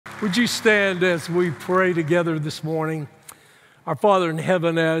Would you stand as we pray together this morning? Our Father in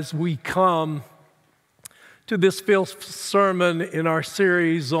heaven, as we come to this fifth sermon in our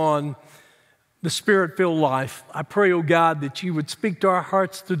series on the Spirit-filled life, I pray, oh God, that you would speak to our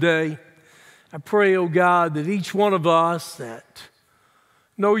hearts today. I pray, oh God, that each one of us that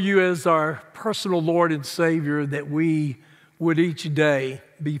know you as our personal Lord and Savior, that we would each day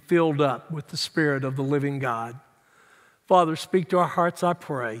be filled up with the Spirit of the living God. Father, speak to our hearts, I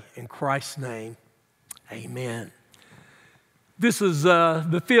pray, in Christ's name, amen. This is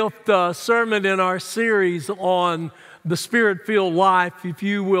the fifth sermon in our series on the Spirit-filled life. If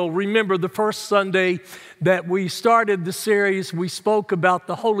you will remember the first Sunday that we started the series, we spoke about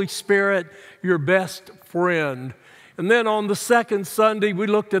the Holy Spirit, your best friend. And then on the second Sunday, we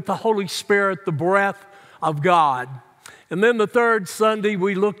looked at the Holy Spirit, the breath of God. And then the third Sunday,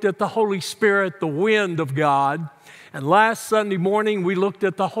 we looked at the Holy Spirit, the wind of God. And last Sunday morning, we looked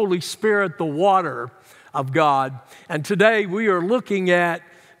at the Holy Spirit, the water of God. And today, we are looking at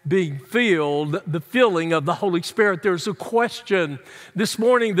being filled, the filling of the Holy Spirit. There's a question this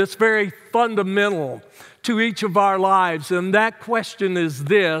morning that's very fundamental to each of our lives. And that question is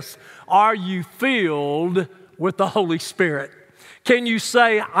this: are you filled with the Holy Spirit? Can you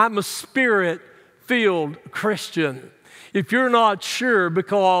say, I'm a Spirit-filled Christian? If you're not sure,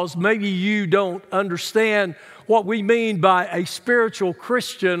 because maybe you don't understand what we mean by a spiritual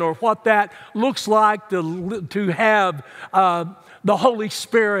Christian or what that looks like to have the Holy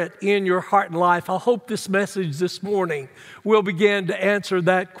Spirit in your heart and life, I hope this message this morning will begin to answer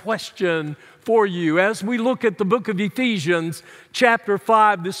that question for you. As we look at the book of Ephesians, chapter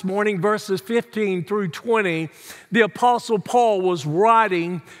 5 this morning, verses 15 through 20, the Apostle Paul was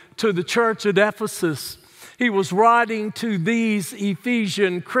writing to the church at Ephesus. He was writing to these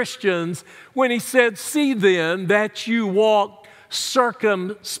Ephesian Christians when he said, "See then that you walk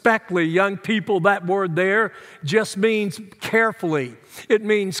circumspectly." Young people, that word there just means carefully. It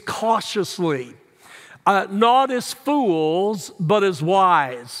means cautiously. Not as fools, but as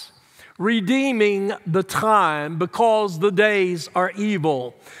wise, redeeming the time, because the days are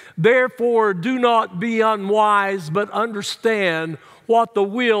evil. Therefore, do not be unwise, but understand what the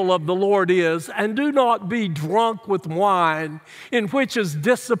will of the Lord is, and do not be drunk with wine, in which is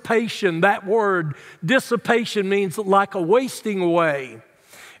dissipation. That word dissipation means like a wasting away.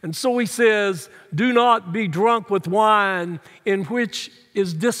 And so he says, do not be drunk with wine, in which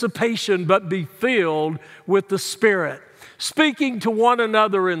is dissipation, but be filled with the Spirit, speaking to one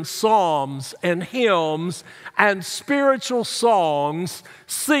another in psalms and hymns and spiritual songs,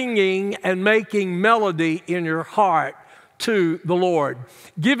 singing and making melody in your heart to the Lord,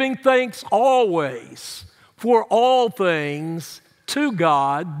 giving thanks always for all things to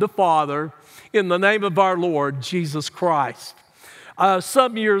God the Father in the name of our Lord Jesus Christ.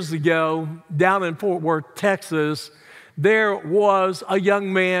 Some years ago, down in Fort Worth, Texas, there was a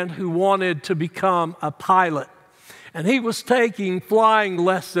young man who wanted to become a pilot. And he was taking flying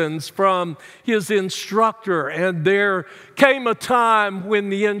lessons from his instructor. And there came a time when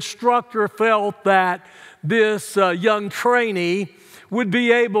the instructor felt that this young trainee would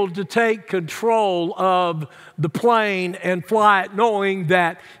be able to take control of the plane and fly it, knowing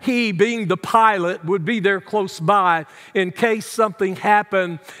that he, being the pilot, would be there close by in case something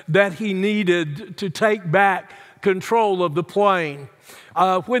happened that he needed to take back control of the plane.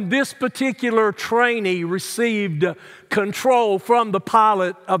 When this particular trainee received control from the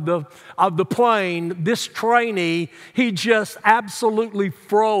pilot of the plane, this trainee, he just absolutely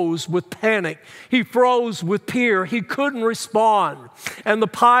froze with panic. He froze with fear. He couldn't respond. And the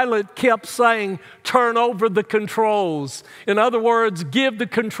pilot kept saying, "Turn over the controls." In other words, give the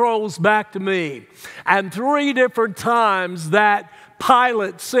controls back to me. And 3 different times that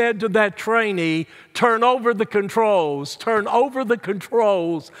pilot said to that trainee, "Turn over the controls, turn over the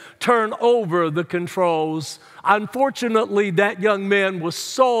controls, turn over the controls." Unfortunately, that young man was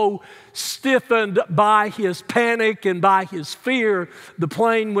so stiffened by his panic and by his fear, the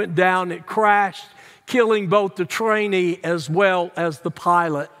plane went down, it crashed, killing both the trainee as well as the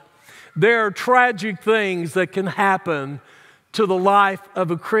pilot. There are tragic things that can happen to the life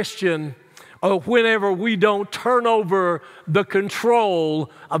of a Christian whenever we don't turn over the control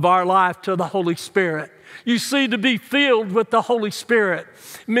of our life to the Holy Spirit. You see, to be filled with the Holy Spirit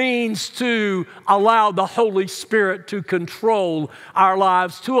means to allow the Holy Spirit to control our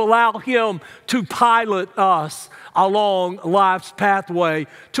lives, to allow Him to pilot us along life's pathway,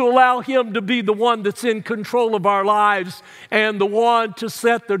 to allow Him to be the one that's in control of our lives and the one to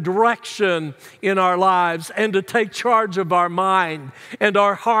set the direction in our lives and to take charge of our mind and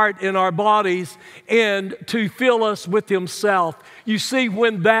our heart and our bodies and to fill us with Himself. You see,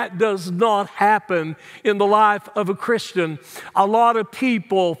 when that does not happen in the life of a Christian, a lot of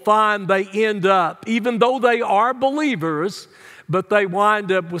people find they end up, even though they are believers, but they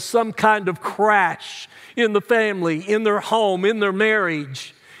wind up with some kind of crash in the family, in their home, in their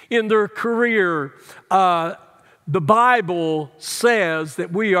marriage, in their career. The Bible says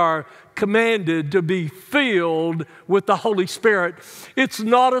that we are commanded to be filled with the Holy Spirit. It's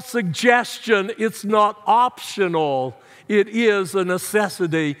not a suggestion. It's not optional. It is a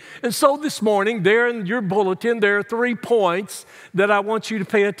necessity. And so this morning, there in your bulletin, there are 3 points that I want you to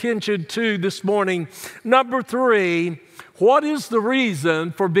pay attention to this morning. Number 3, what is the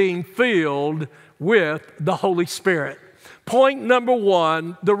reason for being filled with the Holy Spirit? Point number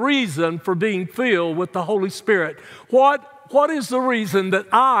 1, the reason for being filled with the Holy Spirit. What is the reason that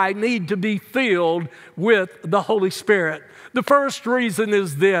I need to be filled with the Holy Spirit? The first reason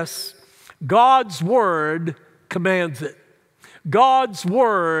is this: God's Word commands it. God's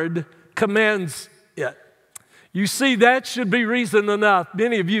Word commands it. You see, that should be reason enough.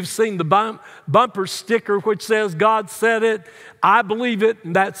 Many of you have seen the bumper sticker which says, God said it, I believe it,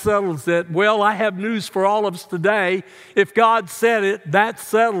 and that settles it. Well, I have news for all of us today. If God said it, that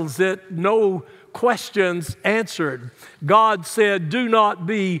settles it. No questions answered. God said, do not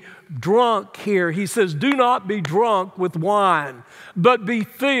be drunk here. He says, do not be drunk with wine, but be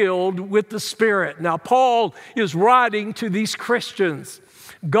filled with the Spirit. Now, Paul is writing to these Christians.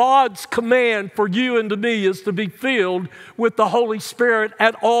 God's command for you and to me is to be filled with the Holy Spirit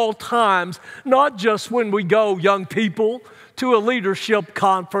at all times, not just when we go, young people, to a leadership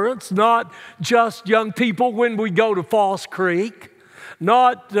conference, not just young people when we go to Falls Creek,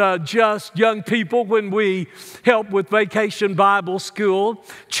 not just young people when we help with Vacation Bible School.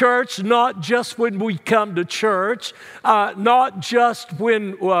 Church, not just when we come to church, not just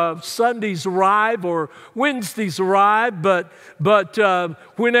when Sundays arrive or Wednesdays arrive, but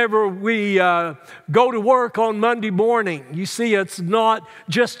whenever we go to work on Monday morning. You see, it's not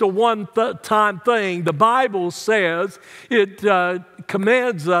just a one-time thing. The Bible says it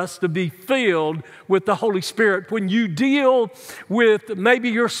commands us to be filled with the Holy Spirit. When you deal with maybe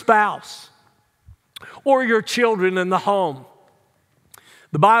your spouse or your children in the home,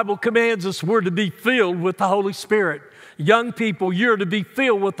 the Bible commands us we're to be filled with the Holy Spirit. Young people, you're to be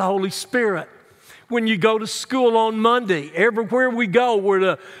filled with the Holy Spirit. When you go to school on Monday, everywhere we go,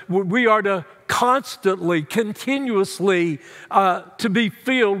 we are to constantly, continuously to be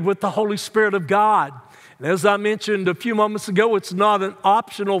filled with the Holy Spirit of God. And as I mentioned a few moments ago, it's not an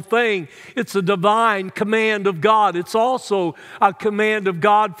optional thing. It's a divine command of God. It's also a command of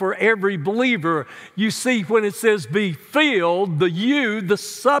God for every believer. You see, when it says be filled, the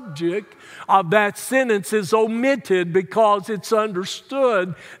subject of that sentence is omitted because it's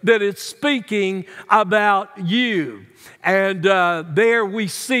understood that it's speaking about you. And there we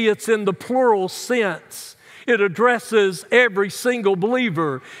see it's in the plural sense. It addresses every single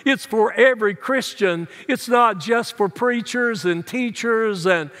believer. It's for every Christian. It's not just for preachers and teachers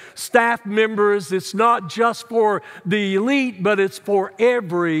and staff members. It's not just for the elite, but it's for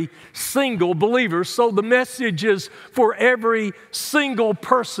every single believer. So the message is for every single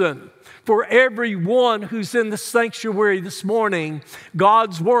person. For everyone who's in the sanctuary this morning,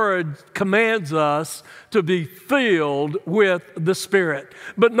 God's Word commands us to be filled with the Spirit.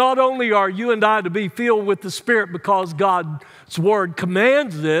 But not only are you and I to be filled with the Spirit because God's Word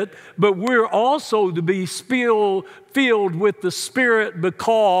commands it, but we're also to be filled with the Spirit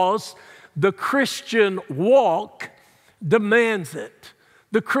because the Christian walk demands it.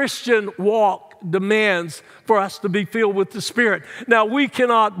 The Christian walk demands for us to be filled with the Spirit. Now, we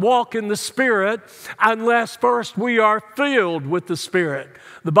cannot walk in the Spirit unless first we are filled with the Spirit.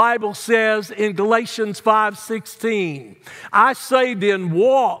 The Bible says in Galatians 5:16, I say then,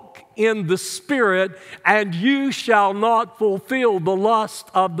 walk in the Spirit, and you shall not fulfill the lust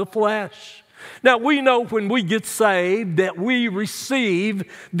of the flesh. Now, we know when we get saved that we receive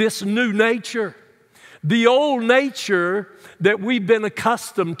this new nature. The old nature that we've been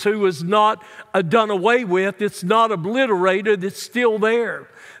accustomed to is not done away with. It's not obliterated. It's still there.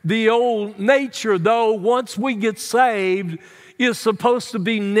 The old nature, though, once we get saved, is supposed to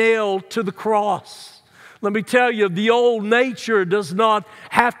be nailed to the cross. Let me tell you, the old nature does not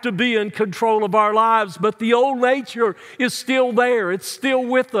have to be in control of our lives, but the old nature is still there. It's still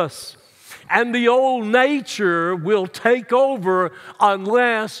with us. And the old nature will take over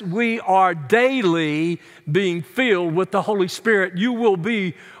unless we are daily being filled with the Holy Spirit. You will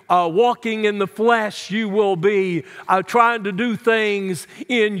be walking in the flesh. You will be trying to do things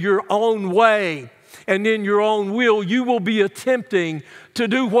in your own way and in your own will. You will be attempting to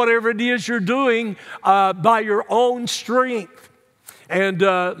do whatever it is you're doing by your own strength. And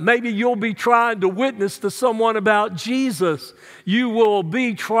maybe you'll be trying to witness to someone about Jesus. You will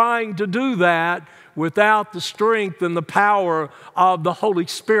be trying to do that without the strength and the power of the Holy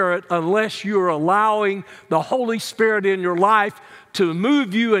Spirit, unless you're allowing the Holy Spirit in your life to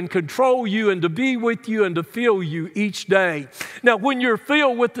move you and control you and to be with you and to fill you each day. Now, when you're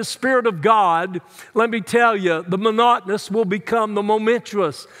filled with the Spirit of God, let me tell you, the monotonous will become the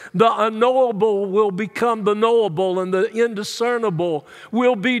momentous. The unknowable will become the knowable, and the indiscernible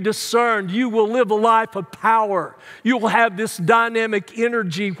will be discerned. You will live a life of power. You will have this dynamic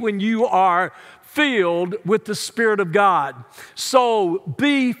energy when you are filled with the Spirit of God. So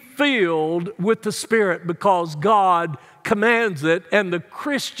be filled with the Spirit, because God commands it, and the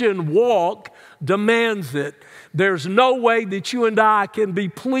Christian walk demands it. There's no way that you and I can be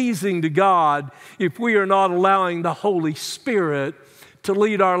pleasing to God if we are not allowing the Holy Spirit to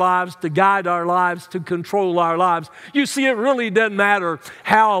lead our lives, to guide our lives, to control our lives. You see, it really doesn't matter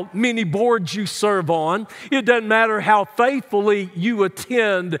how many boards you serve on. It doesn't matter how faithfully you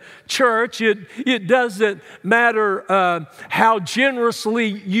attend church. It doesn't matter how generously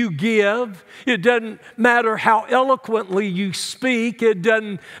you give. It doesn't matter how eloquently you speak. It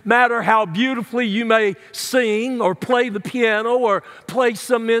doesn't matter how beautifully you may sing or play the piano or play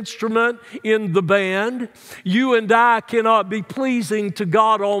some instrument in the band. You and I cannot be pleasing to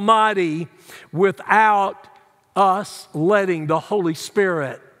God Almighty without us letting the Holy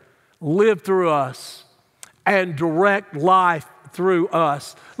Spirit live through us and direct life through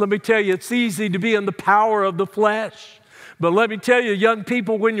us. Let me tell you, it's easy to be in the power of the flesh. But let me tell you, young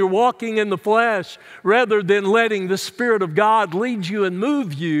people, when you're walking in the flesh, rather than letting the Spirit of God lead you and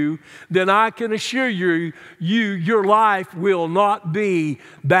move you, then I can assure you, your life will not be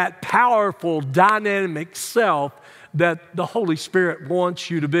that powerful, dynamic self that the Holy Spirit wants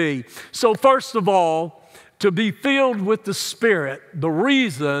you to be. So first of all, to be filled with the Spirit, the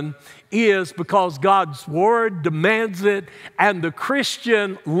reason is because God's Word demands it, and the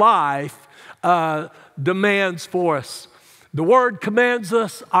Christian life demands for us. The Word commands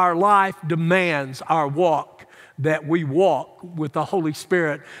us, our life demands our walk, that we walk with the Holy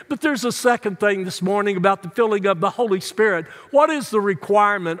Spirit. But there's a second thing this morning about the filling of the Holy Spirit. What is the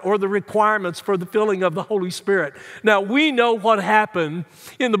requirement or the requirements for the filling of the Holy Spirit? Now, we know what happened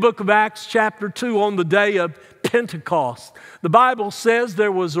in the book of Acts chapter 2 on the day of Pentecost. The Bible says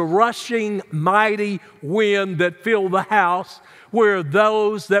there was a rushing, mighty wind that filled the house where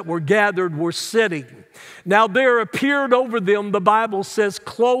those that were gathered were sitting. Now there appeared over them, the Bible says,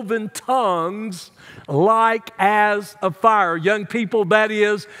 cloven tongues like as of fire. Young people, that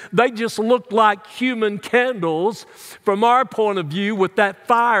is, they just looked like human candles from our point of view, with that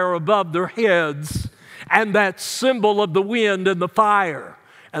fire above their heads and that symbol of the wind and the fire.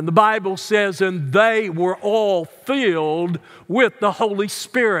 And the Bible says, and they were all filled with the Holy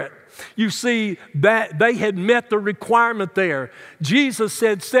Spirit. You see, that they had met the requirement there. Jesus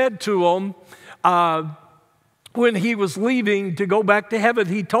had said to them, when he was leaving to go back to heaven,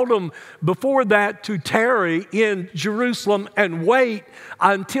 he told them before that to tarry in Jerusalem and wait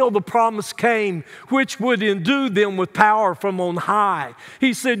until the promise came, which would endue them with power from on high.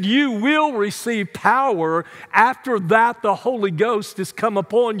 He said, you will receive power. After that, the Holy Ghost is come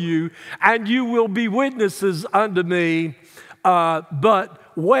upon you, and you will be witnesses unto me. But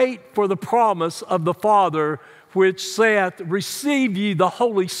wait for the promise of the Father, which saith, receive ye the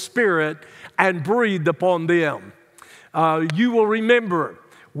Holy Spirit, and breathed upon them. You will remember,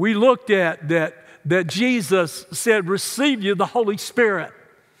 we looked at that Jesus said, receive you the Holy Spirit,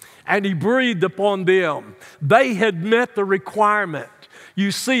 and he breathed upon them. They had met the requirement.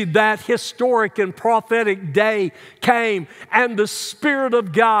 You see, that historic and prophetic day came, and the Spirit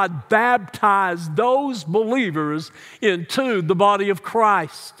of God baptized those believers into the body of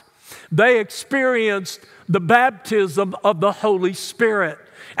Christ. They experienced the baptism of the Holy Spirit.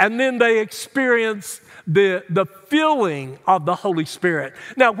 And then they experienced the filling of the Holy Spirit.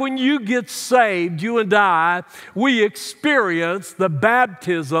 Now, when you get saved, you and I, we experience the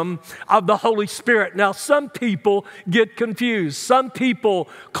baptism of the Holy Spirit. Now, some people get confused. Some people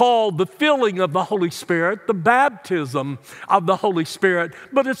call the filling of the Holy Spirit the baptism of the Holy Spirit,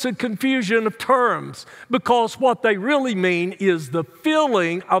 but it's a confusion of terms, because what they really mean is the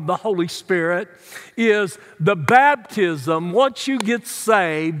filling of the Holy Spirit is the baptism. Once you get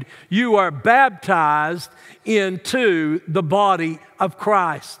saved, you are baptized into the body of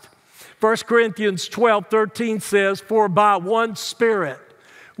Christ. 1 Corinthians 12:13 says, for by one Spirit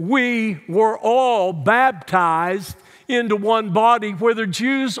we were all baptized into one body, whether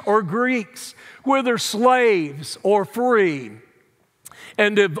Jews or Greeks, whether slaves or free.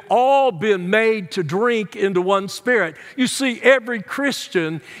 and have all been made to drink into one Spirit. You see, every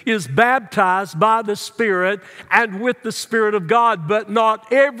Christian is baptized by the Spirit and with the Spirit of God, but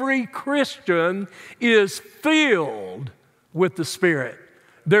not every Christian is filled with the Spirit.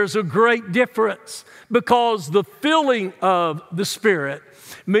 There's a great difference, because the filling of the Spirit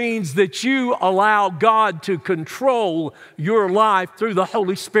means that you allow God to control your life through the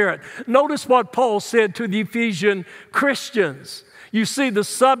Holy Spirit. Notice what Paul said to the Ephesian Christians. You see, the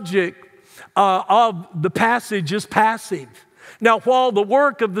subject of the passage is passive. Now, while the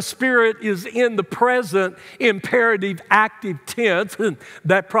work of the Spirit is in the present imperative active tense, and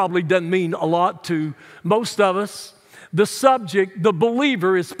that probably doesn't mean a lot to most of us, the subject, the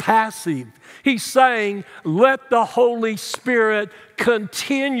believer, is passive. He's saying, let the Holy Spirit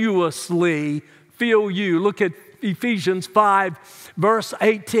continuously fill you. Look at Ephesians 5, verse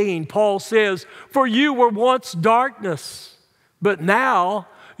 18. Paul says, for you were once darkness, but now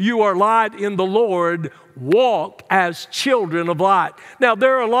you are light in the Lord. Walk as children of light. Now,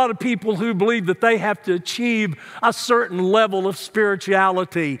 there are a lot of people who believe that they have to achieve a certain level of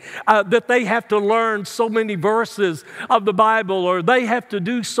spirituality, that they have to learn so many verses of the Bible, or they have to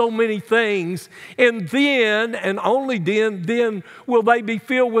do so many things, and then, and only then will they be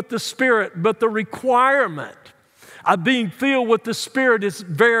filled with the Spirit. But the requirement of being filled with the Spirit is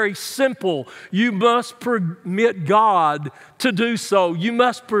very simple. You must permit God to do so. You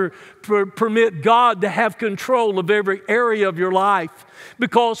must permit God to have control of every area of your life.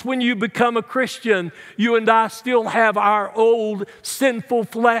 Because when you become a Christian, you and I still have our old sinful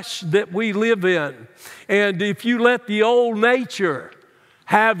flesh that we live in. And if you let the old nature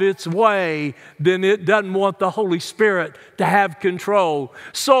have its way, then it doesn't want the Holy Spirit to have control.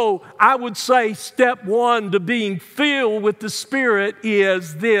 So I would say step one to being filled with the Spirit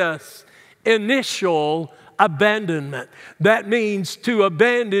is this: initial abandonment. That means to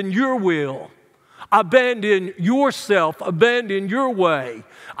abandon your will, abandon yourself, abandon your way,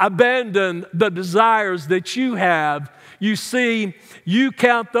 abandon the desires that you have. You see, you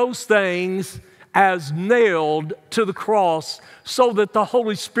count those things as nailed to the cross so that the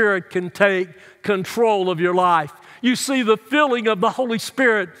Holy Spirit can take control of your life. You see, the filling of the Holy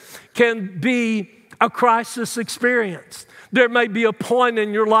Spirit can be a crisis experience. There may be a point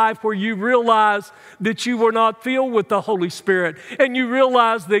in your life where you realize that you were not filled with the Holy Spirit, and you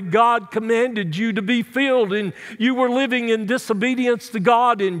realize that God commanded you to be filled, and you were living in disobedience to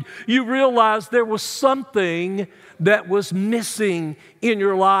God, and you realized there was something that was missing in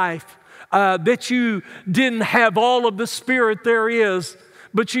your life. That you didn't have all of the Spirit there is,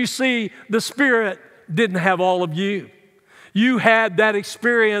 but you see, the Spirit didn't have all of you. You had that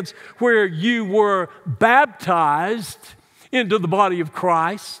experience where you were baptized into the body of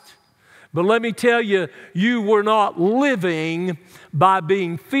Christ, but let me tell you, you were not living by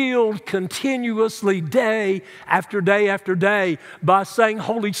being filled continuously day after day after day by saying,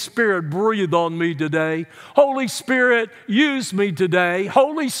 Holy Spirit, breathe on me today. Holy Spirit, use me today.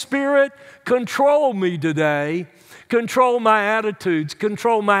 Holy Spirit, control me today. Control my attitudes,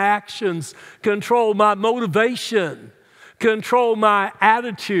 control my actions, control my motivation, control my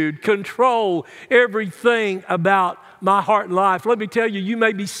attitude, control everything about my heart and life. Let me tell you, you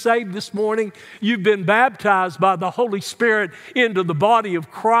may be saved this morning. You've been baptized by the Holy Spirit into the body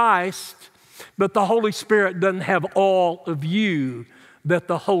of Christ, but the Holy Spirit doesn't have all of you that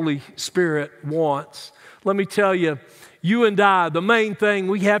the Holy Spirit wants. Let me tell you, you and I, the main thing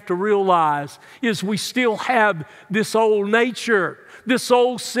we have to realize is we still have this old nature, this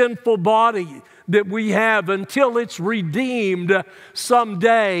old sinful body that we have until it's redeemed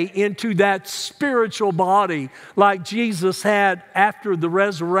someday into that spiritual body like Jesus had after the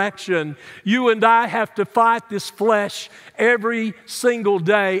resurrection. You and I have to fight this flesh every single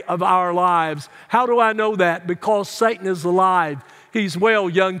day of our lives. How do I know that? Because Satan is alive. He's well,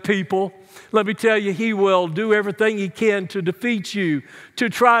 young people. Let me tell you, he will do everything he can to defeat you, to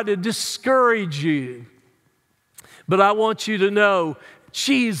try to discourage you. But I want you to know,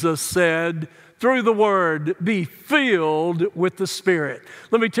 Jesus said, through the Word, be filled with the Spirit.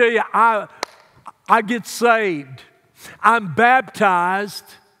 Let me tell you, I get saved. I'm baptized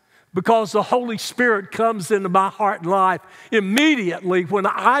because the Holy Spirit comes into my heart and life immediately when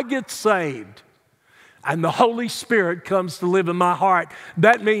I get saved. And the Holy Spirit comes to live in my heart.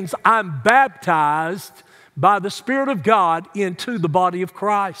 That means I'm baptized by the Spirit of God into the body of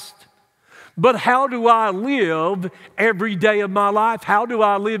Christ. But how do I live every day of my life? How do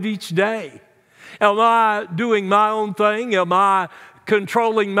I live each day? Am I doing my own thing? Am I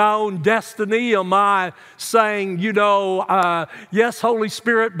controlling my own destiny? Am I saying, yes, Holy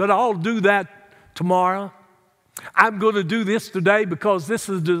Spirit, but I'll do that tomorrow? I'm going to do this today because this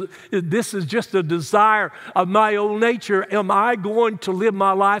is just a desire of my own nature. Am I going to live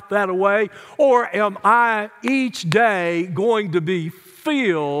my life that way? Or am I each day going to be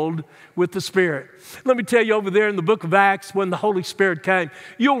filled with the Spirit? Let me tell you, over there in the book of Acts, when the Holy Spirit came,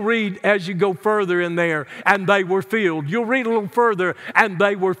 you'll read as you go further in there, and they were filled. You'll read a little further, and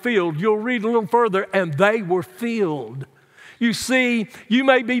they were filled. You'll read a little further, and they were filled. You see, you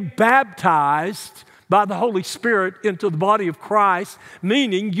may be baptized by the Holy Spirit into the body of Christ,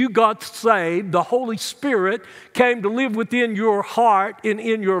 meaning you got saved. The Holy Spirit came to live within your heart and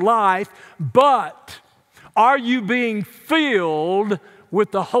in your life, but are you being filled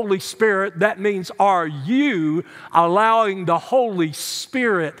with the Holy Spirit? That means, are you allowing the Holy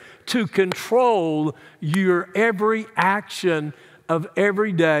Spirit to control your every action of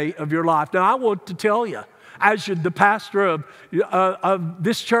every day of your life? Now, I want to tell you, as the pastor of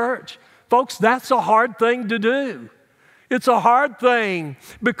this church, folks, that's a hard thing to do. It's a hard thing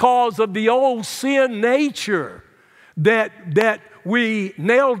because of the old sin nature that we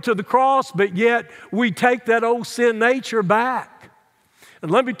nailed to the cross, but yet we take that old sin nature back.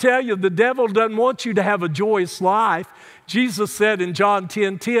 And let me tell you, the devil doesn't want you to have a joyous life. Jesus said in John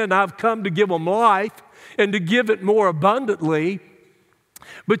 10:10, I've come to give them life and to give it more abundantly.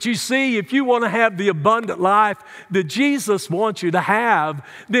 But you see, if you want to have the abundant life that Jesus wants you to have,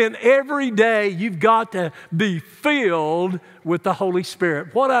 then every day you've got to be filled with the Holy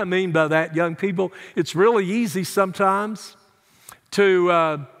Spirit. What I mean by that, young people, it's really easy sometimes to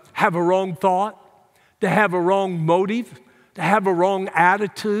have a wrong thought, to have a wrong motive, to have a wrong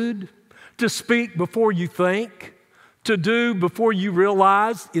attitude, to speak before you think, to do before you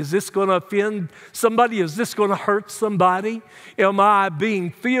realize, is this going to offend somebody? Is this going to hurt somebody? Am I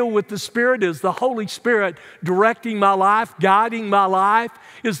being filled with the Spirit? Is the Holy Spirit directing my life, guiding my life?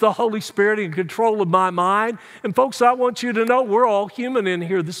 Is the Holy Spirit in control of my mind? And folks, I want you to know we're all human in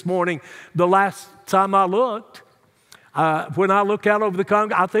here this morning. The last time I looked, when I look out over the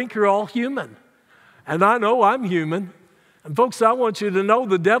congregation, I think you're all human. And I know I'm human. And folks, I want you to know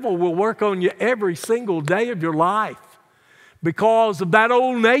the devil will work on you every single day of your life because of that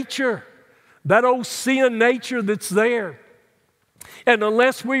old nature, that old sin nature that's there. And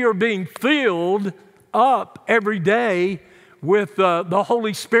unless we are being filled up every day with the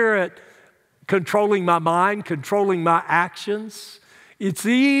Holy Spirit controlling my mind, controlling my actions, it's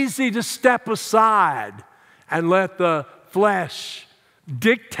easy to step aside and let the flesh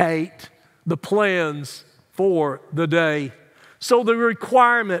dictate the plans for the day. So the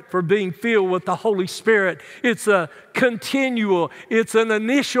requirement for being filled with the Holy Spirit, it's a continual, it's an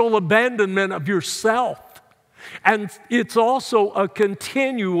initial abandonment of yourself. And it's also a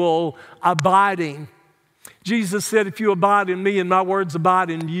continual abiding. Jesus said, if you abide in me and my words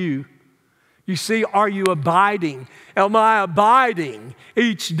abide in you. You see, are you abiding? Am I abiding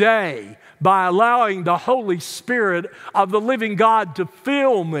each day by allowing the Holy Spirit of the living God to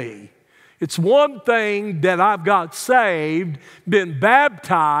fill me? It's one thing that I've got saved, been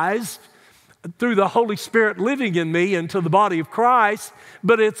baptized through the Holy Spirit living in me into the body of Christ,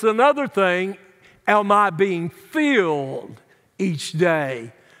 but it's another thing, am I being filled each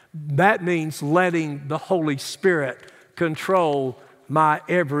day? That means letting the Holy Spirit control my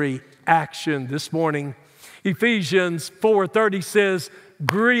every action this morning. Ephesians 4:30 says,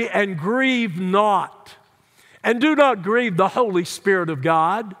 grieve not, and do not grieve the Holy Spirit of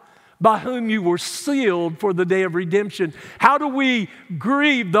God, by whom you were sealed for the day of redemption. How do we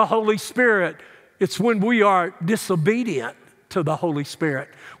grieve the Holy Spirit? It's when we are disobedient to the Holy Spirit.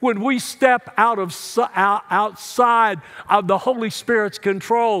 When we step outside of the Holy Spirit's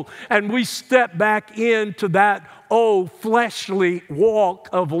control and we step back into that old fleshly walk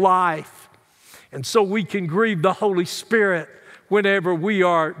of life. And so we can grieve the Holy Spirit whenever we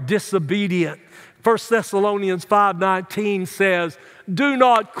are disobedient. 1 Thessalonians 5:19 says, do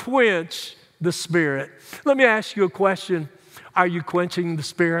not quench the Spirit. Let me ask you a question. Are you quenching the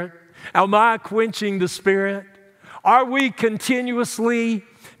Spirit? Am I quenching the Spirit? Are we continuously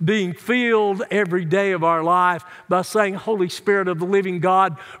being filled every day of our life by saying, Holy Spirit of the living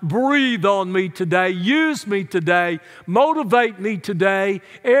God, breathe on me today, use me today, motivate me today,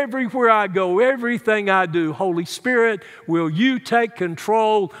 everywhere I go, everything I do. Holy Spirit, will you take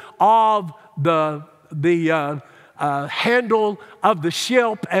control of the handle of the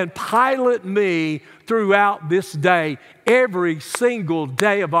ship and pilot me throughout this day, every single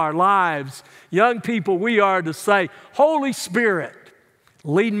day of our lives. Young people, we are to say, Holy Spirit,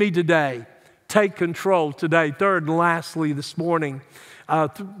 lead me today. Take control today. Third and lastly this morning,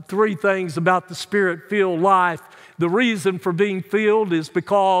 three things about the Spirit-filled life. The reason for being filled is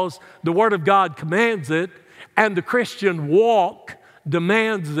because the Word of God commands it. and the Christian walk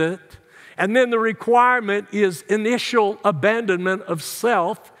demands it. And then the requirement is initial abandonment of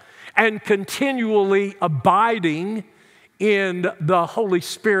self and continually abiding in the Holy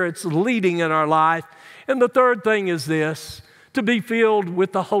Spirit's leading in our life. And the third thing is this: to be filled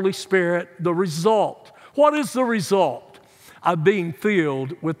with the Holy Spirit, the result. What is the result of being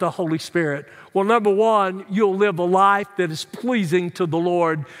filled with the Holy Spirit? Well, number one, you'll live a life that is pleasing to the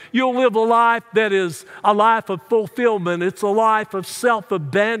Lord. You'll live a life that is a life of fulfillment. It's a life of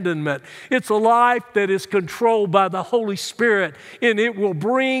self-abandonment. It's a life that is controlled by the Holy Spirit, and it will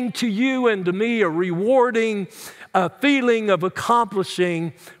bring to you and to me a rewarding feeling of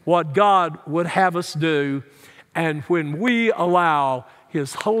accomplishing what God would have us do. And when we allow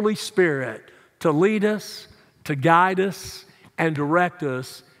His Holy Spirit to lead us, to guide us, and direct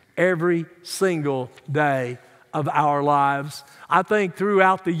us every single day of our lives. I think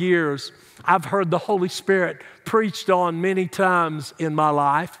throughout the years, I've heard the Holy Spirit preached on many times in my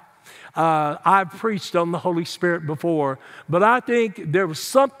life. I've preached on the Holy Spirit before, but I think there was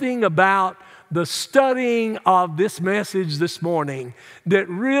something about the studying of this message this morning that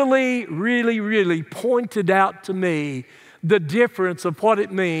really pointed out to me the difference of what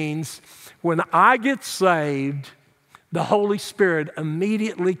it means when I get saved. The Holy Spirit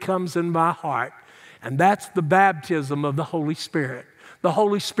immediately comes in my heart, and that's the baptism of the Holy Spirit. The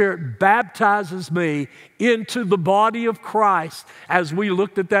Holy Spirit baptizes me into the body of Christ, as we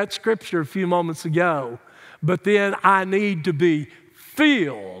looked at that scripture a few moments ago. But then I need to be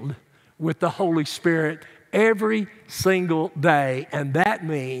filled with the Holy Spirit every single day, and that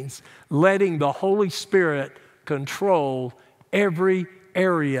means letting the Holy Spirit control every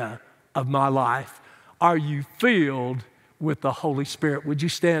area of my life. Are you filled with the Holy Spirit? Would you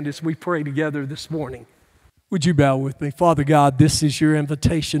stand as we pray together this morning? Would you bow with me? Father God, this is your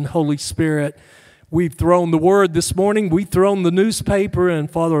invitation, Holy Spirit. We've thrown the word this morning. We've thrown the newspaper, and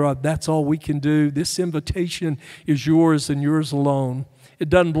Father, that's all we can do. This invitation is yours and yours alone. It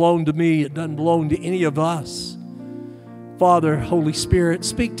doesn't belong to me. It doesn't belong to any of us. Father, Holy Spirit,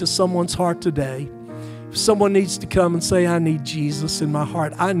 speak to someone's heart today. If someone needs to come and say, I need Jesus in my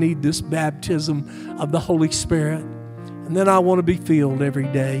heart. I need this baptism of the Holy Spirit. And then I want to be filled every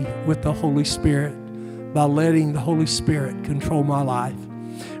day with the Holy Spirit by letting the Holy Spirit control my life.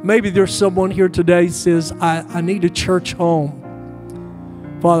 Maybe there's someone here today that says, I need a church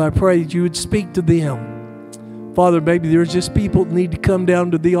home. Father, I pray that you would speak to them. Father, maybe there's just people that need to come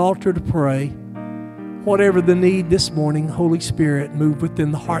down to the altar to pray. Whatever the need this morning, Holy Spirit, move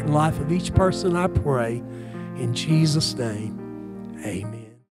within the heart and life of each person, I pray. In Jesus' name, amen.